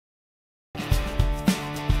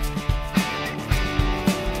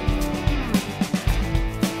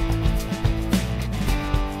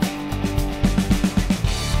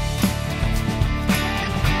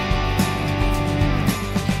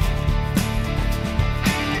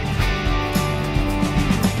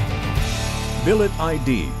Billet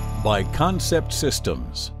ID by Concept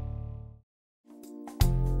Systems.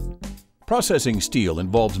 Processing steel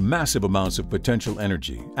involves massive amounts of potential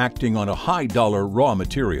energy acting on a high-dollar raw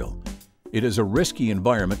material. It is a risky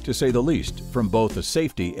environment, to say the least, from both a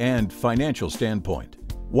safety and financial standpoint.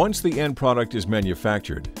 Once the end product is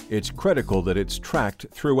manufactured, it's critical that it's tracked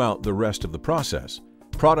throughout the rest of the process.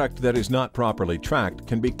 Product that is not properly tracked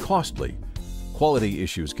can be costly. Quality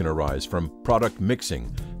issues can arise from product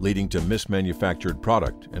mixing, leading to mismanufactured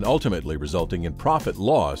product and ultimately resulting in profit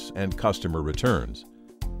loss and customer returns.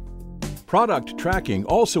 Product tracking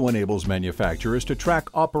also enables manufacturers to track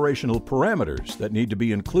operational parameters that need to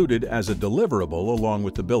be included as a deliverable along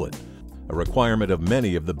with the billet, a requirement of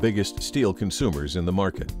many of the biggest steel consumers in the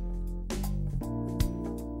market.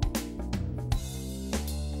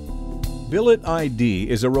 Billet ID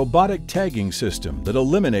is a robotic tagging system that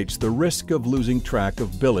eliminates the risk of losing track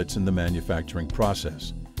of billets in the manufacturing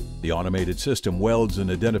process. The automated system welds an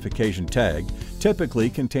identification tag, typically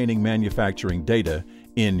containing manufacturing data,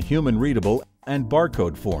 in human-readable and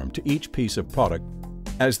barcode form to each piece of product.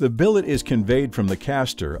 As the billet is conveyed from the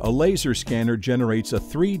caster, a laser scanner generates a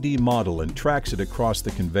 3D model and tracks it across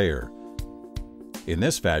the conveyor. In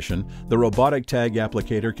this fashion, the robotic tag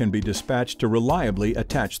applicator can be dispatched to reliably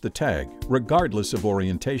attach the tag, regardless of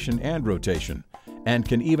orientation and rotation, and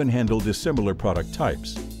can even handle dissimilar product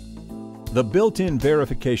types. The built-in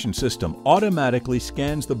verification system automatically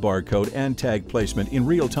scans the barcode and tag placement in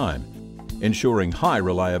real time, ensuring high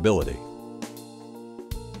reliability.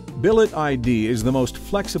 Billet ID is the most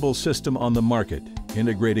flexible system on the market,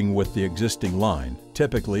 integrating with the existing line,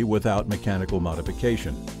 typically without mechanical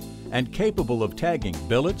modification, and capable of tagging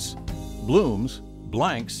billets, blooms,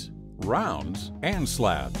 blanks, rounds, and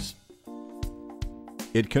slabs.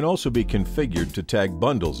 It can also be configured to tag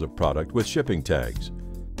bundles of product with shipping tags.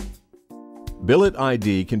 Billet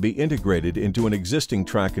ID can be integrated into an existing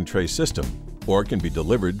track and trace system, or can be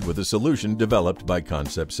delivered with a solution developed by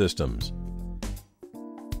Concept Systems.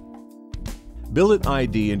 Billet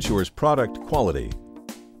ID ensures product quality,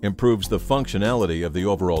 improves the functionality of the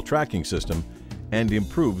overall tracking system, and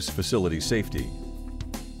improves facility safety.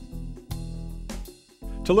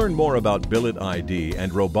 To learn more about Billet ID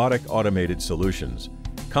and robotic automated solutions,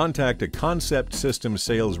 contact a Concept Systems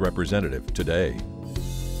sales representative today.